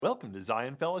Welcome to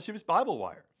Zion Fellowship's Bible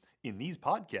Wire. In these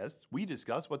podcasts, we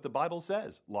discuss what the Bible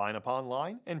says, line upon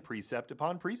line and precept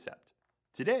upon precept.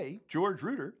 Today, George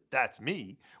Reuter, that's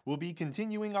me, will be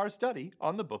continuing our study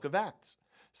on the book of Acts.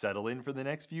 Settle in for the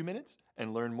next few minutes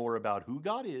and learn more about who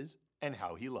God is and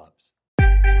how He loves.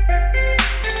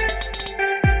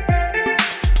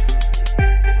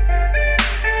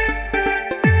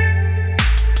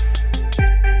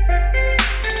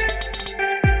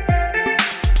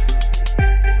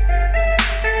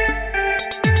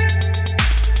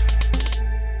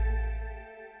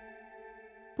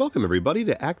 Welcome, everybody,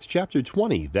 to Acts chapter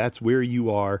 20. That's where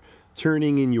you are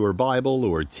turning in your Bible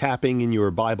or tapping in your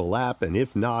Bible app, and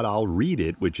if not, I'll read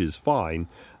it, which is fine.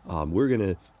 We're going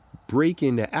to break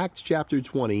into Acts chapter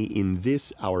 20 in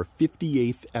this, our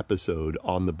 58th episode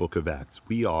on the book of Acts.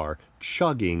 We are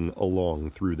chugging along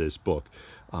through this book.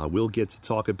 We'll get to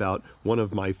talk about one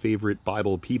of my favorite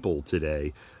Bible people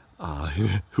today,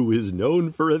 who is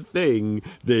known for a thing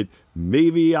that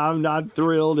maybe I'm not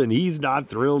thrilled and he's not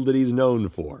thrilled that he's known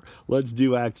for. Let's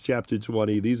do Acts chapter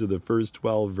 20. These are the first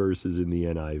 12 verses in the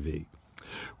NIV.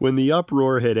 When the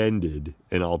uproar had ended,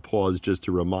 and I'll pause just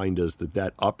to remind us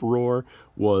that uproar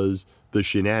was the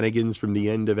shenanigans from the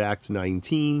end of Acts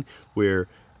 19, where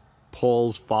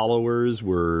Paul's companions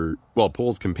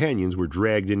were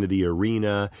dragged into the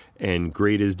arena, and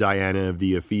great is Diana of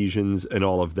the Ephesians, and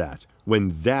all of that.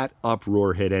 When that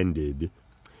uproar had ended,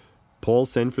 Paul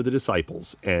sent for the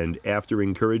disciples, and after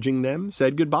encouraging them,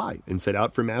 said goodbye and set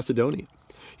out for Macedonia.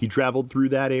 He traveled through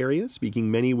that area,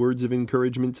 speaking many words of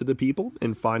encouragement to the people,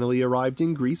 and finally arrived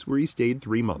in Greece, where he stayed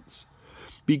 3 months.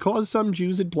 Because some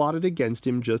Jews had plotted against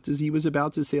him just as he was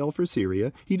about to sail for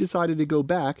Syria, he decided to go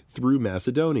back through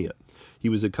Macedonia. He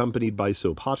was accompanied by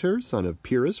Sopater, son of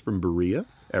Pyrrhus from Berea,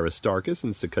 Aristarchus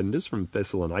and Secundus from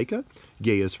Thessalonica,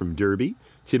 Gaius from Derbe,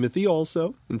 Timothy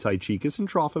also, and Tychicus and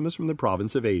Trophimus from the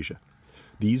province of Asia.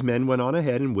 These men went on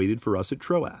ahead and waited for us at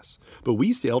Troas. But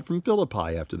we sailed from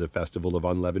Philippi after the festival of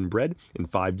unleavened bread, and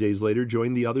 5 days later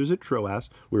joined the others at Troas,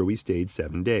 where we stayed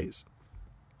 7 days.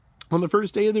 On the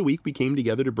first day of the week, we came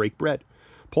together to break bread.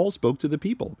 Paul spoke to the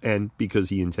people, and, because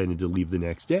he intended to leave the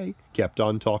next day, kept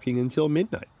on talking until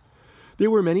midnight.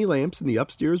 There were many lamps in the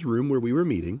upstairs room where we were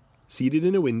meeting. Seated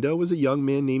in a window was a young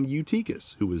man named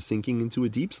Eutychus, who was sinking into a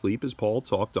deep sleep as Paul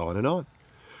talked on and on.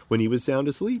 When he was sound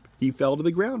asleep, he fell to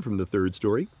the ground from the 3rd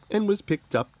story and was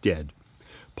picked up dead.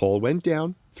 Paul went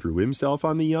down, threw himself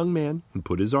on the young man, and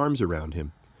put his arms around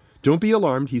him. "Don't be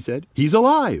alarmed," he said. "He's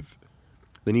alive!"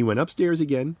 Then he went upstairs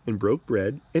again and broke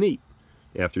bread and ate.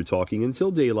 After talking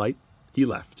until daylight, he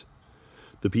left.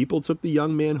 The people took the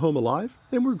young man home alive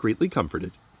and were greatly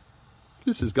comforted.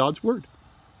 This is God's word.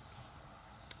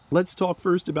 Let's talk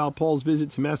first about Paul's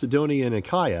visit to Macedonia and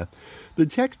Achaia. The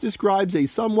text describes a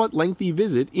somewhat lengthy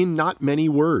visit in not many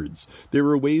words. There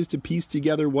are ways to piece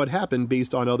together what happened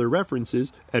based on other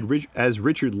references, as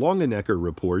Richard Longenecker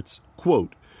reports,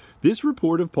 quote, "This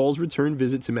report of Paul's return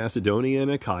visit to Macedonia and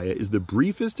Achaia is the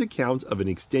briefest account of an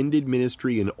extended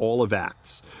ministry in all of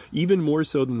Acts, even more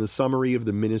so than the summary of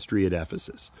the ministry at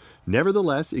Ephesus.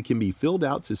 Nevertheless, it can be filled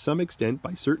out to some extent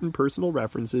by certain personal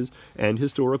references and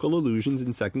historical allusions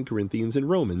in 2 Corinthians and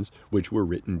Romans, which were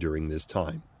written during this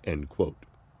time." End quote.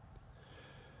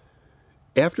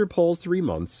 After Paul's 3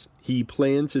 months, he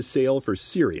planned to sail for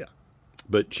Syria,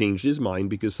 but changed his mind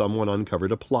because someone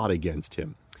uncovered a plot against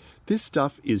him. This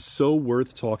stuff is so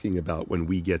worth talking about when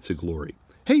we get to glory.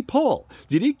 Hey, Paul,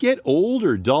 did it get old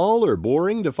or dull or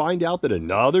boring to find out that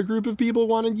another group of people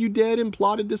wanted you dead and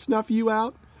plotted to snuff you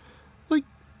out?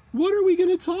 What are we going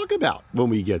to talk about when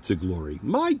we get to glory?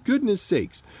 My goodness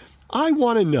sakes, I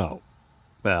want to know.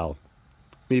 Well,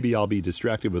 maybe I'll be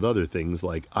distracted with other things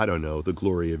like, I don't know, the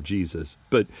glory of Jesus.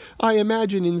 But I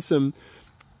imagine in some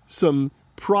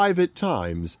private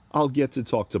times, I'll get to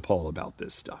talk to Paul about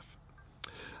this stuff.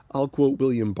 I'll quote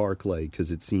William Barclay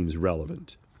because it seems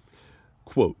relevant.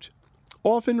 Quote,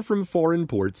 "Often from foreign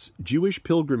ports, Jewish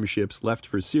pilgrim ships left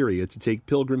for Syria to take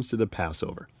pilgrims to the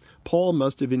Passover. Paul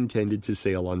must have intended to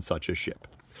sail on such a ship.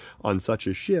 On such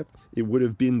a ship, it would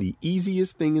have been the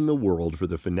easiest thing in the world for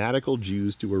the fanatical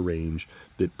Jews to arrange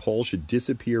that Paul should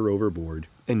disappear overboard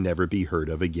and never be heard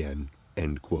of again."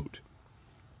 End quote.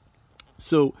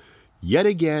 So, yet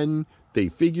again, they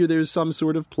figure there's some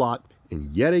sort of plot,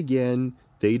 and yet again,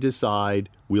 they decide,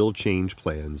 we'll change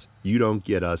plans. You don't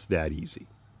get us that easy.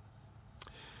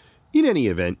 In any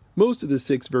event, most of the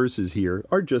 6 verses here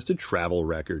are just a travel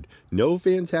record. No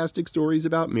fantastic stories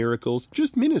about miracles,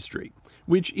 just ministry,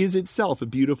 which is itself a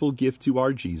beautiful gift to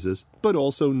our Jesus, but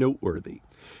also noteworthy.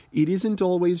 It isn't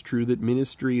always true that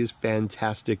ministry is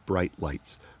fantastic bright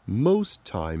lights. Most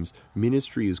times,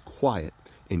 ministry is quiet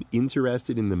and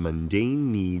interested in the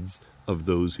mundane needs of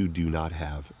those who do not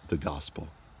have the gospel.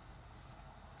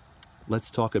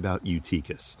 Let's talk about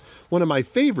Eutychus, one of my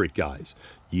favorite guys.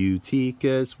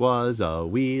 Eutychus was a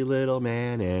wee little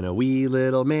man, and a wee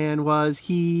little man was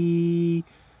he.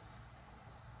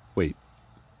 Wait,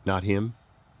 not him?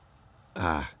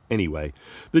 Anyway,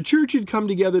 the church had come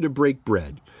together to break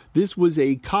bread. This was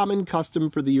a common custom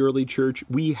for the early church.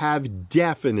 We have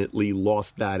definitely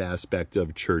lost that aspect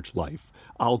of church life.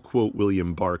 I'll quote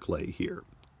William Barclay here.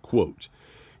 Quote,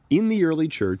 "In the early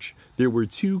church, there were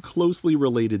two closely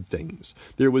related things.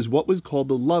 There was what was called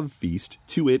the love feast.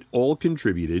 To it all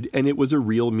contributed, and it was a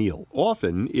real meal.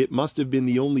 Often, it must have been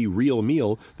the only real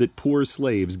meal that poor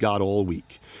slaves got all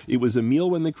week. It was a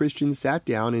meal when the Christians sat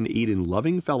down and ate in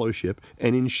loving fellowship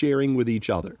and in sharing with each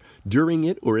other. During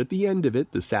it, or at the end of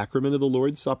it, the sacrament of the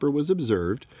Lord's Supper was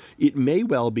observed. It may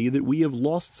well be that we have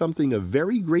lost something of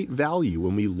very great value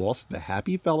when we lost the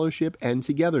happy fellowship and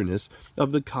togetherness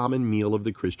of the common meal of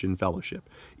the Christian fellowship.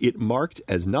 It marked,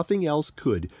 as nothing else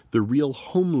could, the real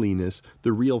homeliness,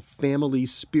 the real family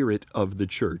spirit of the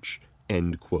church."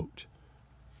 End quote.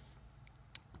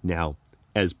 Now,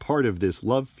 as part of this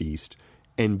love feast,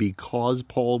 and because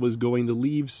Paul was going to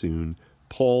leave soon,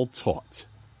 Paul taught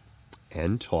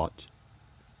and taught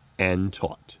and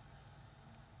taught.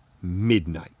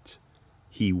 Midnight.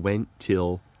 He went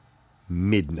till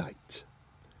midnight.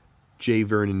 J.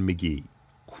 Vernon McGee,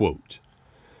 quote,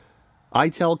 "I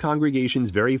tell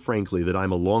congregations very frankly that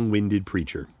I'm a long-winded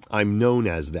preacher. I'm known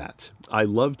as that. I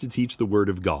love to teach the Word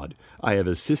of God. I have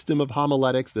a system of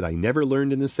homiletics that I never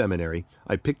learned in the seminary.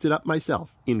 I picked it up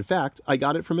myself. In fact, I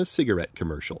got it from a cigarette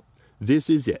commercial. This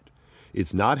is it.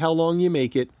 It's not how long you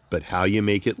make it, but how you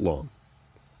make it long.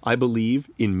 I believe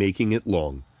in making it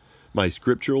long. My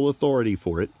scriptural authority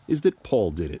for it is that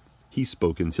Paul did it. He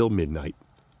spoke until midnight."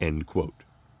 End quote.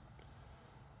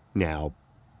 Now,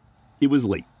 it was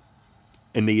late,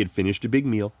 and they had finished a big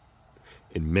meal,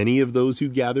 and many of those who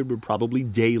gathered were probably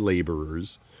day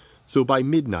laborers. So by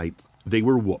midnight, they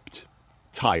were whooped,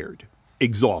 tired,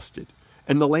 exhausted,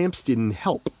 and the lamps didn't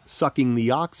help sucking the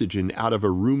oxygen out of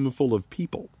a room full of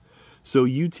people. So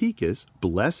Eutychus,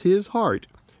 bless his heart,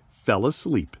 fell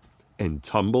asleep and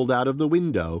tumbled out of the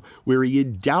window where he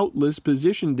had doubtless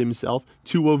positioned himself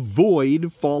to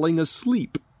avoid falling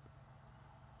asleep.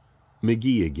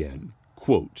 McGee again,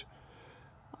 quote,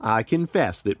 "I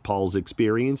confess that Paul's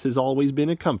experience has always been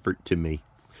a comfort to me.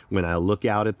 When I look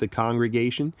out at the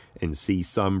congregation and see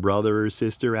some brother or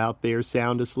sister out there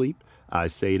sound asleep, I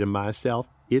say to myself,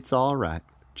 it's all right,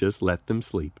 just let them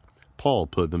sleep. Paul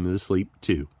put them to sleep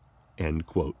too." End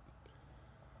quote.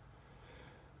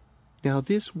 Now,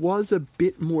 this was a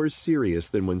bit more serious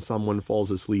than when someone falls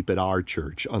asleep at our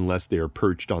church, unless they're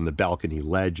perched on the balcony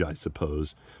ledge, I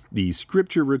suppose. The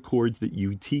scripture records that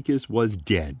Eutychus was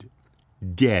dead.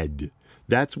 Dead.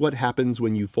 That's what happens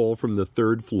when you fall from the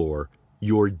third floor.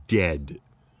 You're dead.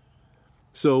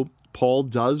 So Paul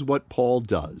does what Paul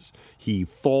does. He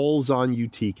falls on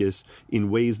Eutychus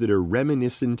in ways that are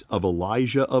reminiscent of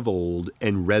Elijah of old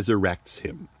and resurrects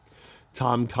him.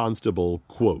 Tom Constable,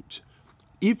 quote,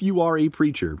 "If you are a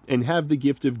preacher and have the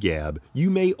gift of gab, you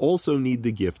may also need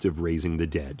the gift of raising the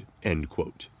dead." End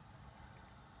quote.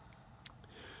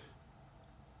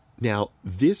 Now,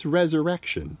 this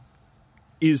resurrection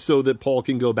is so that Paul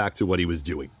can go back to what he was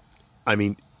doing. I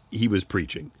mean, he was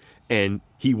preaching, and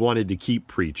he wanted to keep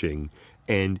preaching,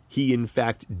 and he, in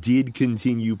fact, did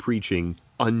continue preaching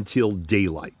until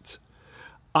daylight.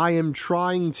 I am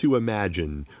trying to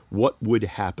imagine what would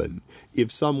happen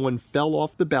if someone fell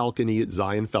off the balcony at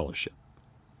Zion Fellowship,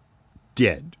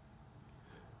 dead.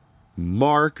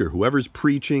 Mark, or whoever's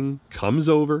preaching, comes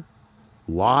over,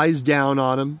 lies down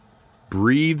on him,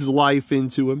 breathes life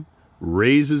into him,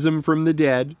 raises him from the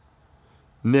dead,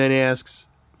 and then asks,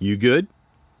 "You good?"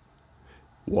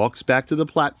 Walks back to the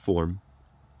platform.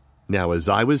 Now, as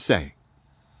I was saying,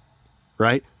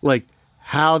 right? Like,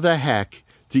 how the heck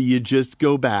do you just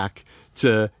go back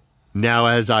to "now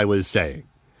as I was saying"?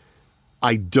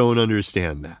 I don't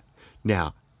understand that.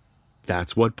 Now,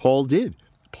 that's what Paul did.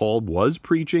 Paul was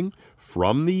preaching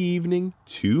from the evening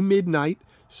to midnight.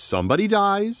 Somebody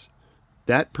dies.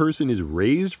 That person is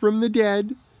raised from the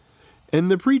dead. And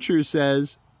the preacher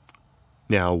says,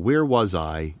 "Now, where was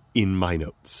I in my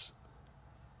notes?"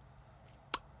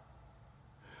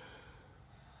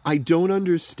 I don't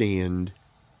understand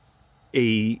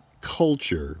a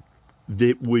culture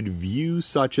that would view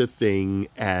such a thing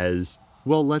as,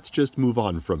 well, let's just move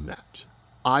on from that.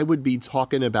 I would be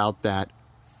talking about that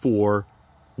for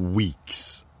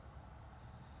weeks.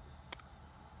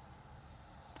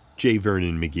 J.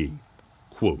 Vernon McGee,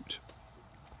 quote,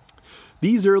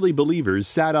 These early believers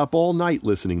sat up all night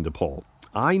listening to Paul.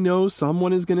 I know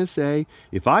someone is going to say,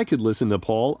 if I could listen to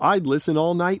Paul, I'd listen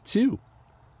all night too.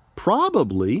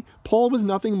 Probably, Paul was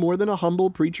nothing more than a humble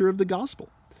preacher of the gospel.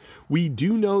 We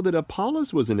do know that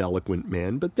Apollos was an eloquent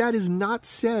man, but that is not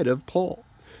said of Paul.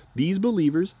 These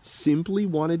believers simply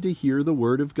wanted to hear the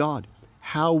word of God.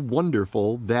 How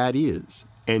wonderful that is.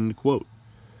 End quote.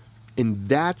 And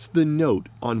that's the note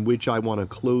on which I want to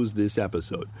close this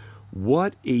episode.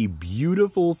 What a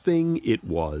beautiful thing it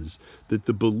was that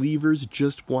the believers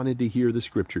just wanted to hear the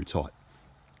scripture taught.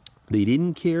 They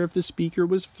didn't care if the speaker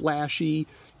was flashy,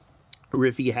 or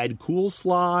if he had cool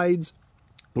slides,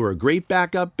 or a great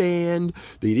backup band.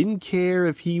 They didn't care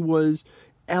if he was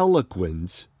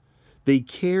eloquent. They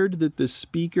cared that the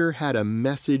speaker had a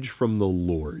message from the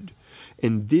Lord.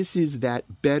 And this is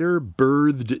that better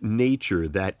birthed nature,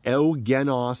 that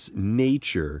eugenos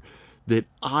nature that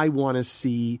I want to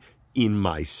see in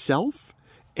myself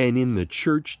and in the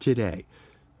church today.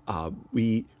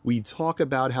 We talk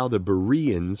about how the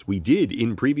Bereans, we did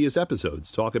in previous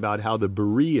episodes, talk about how the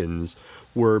Bereans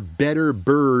were better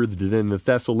birthed than the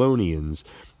Thessalonians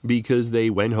because they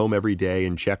went home every day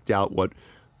and checked out what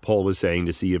Paul was saying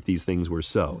to see if these things were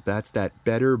so. That's that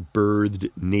better birthed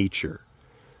nature.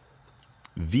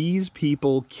 These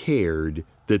people cared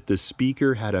that the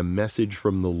speaker had a message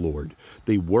from the Lord.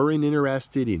 They weren't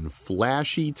interested in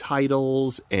flashy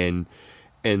titles and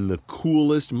the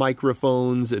coolest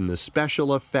microphones and the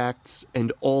special effects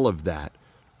and all of that.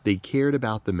 They cared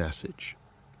about the message.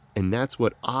 And that's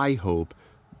what I hope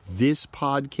this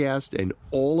podcast and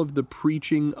all of the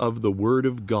preaching of the Word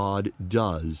of God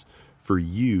does for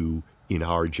you in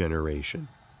our generation.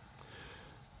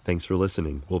 Thanks for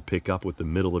listening. We'll pick up with the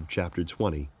middle of chapter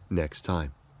 20 next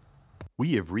time.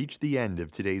 We have reached the end of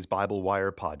today's Bible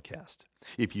Wire podcast.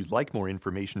 If you'd like more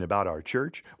information about our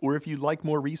church, or if you'd like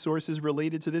more resources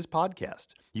related to this podcast,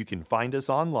 you can find us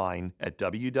online at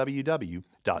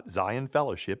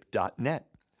www.zionfellowship.net.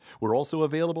 We're also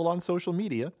available on social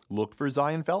media. Look for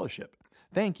Zion Fellowship.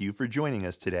 Thank you for joining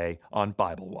us today on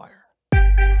Bible Wire.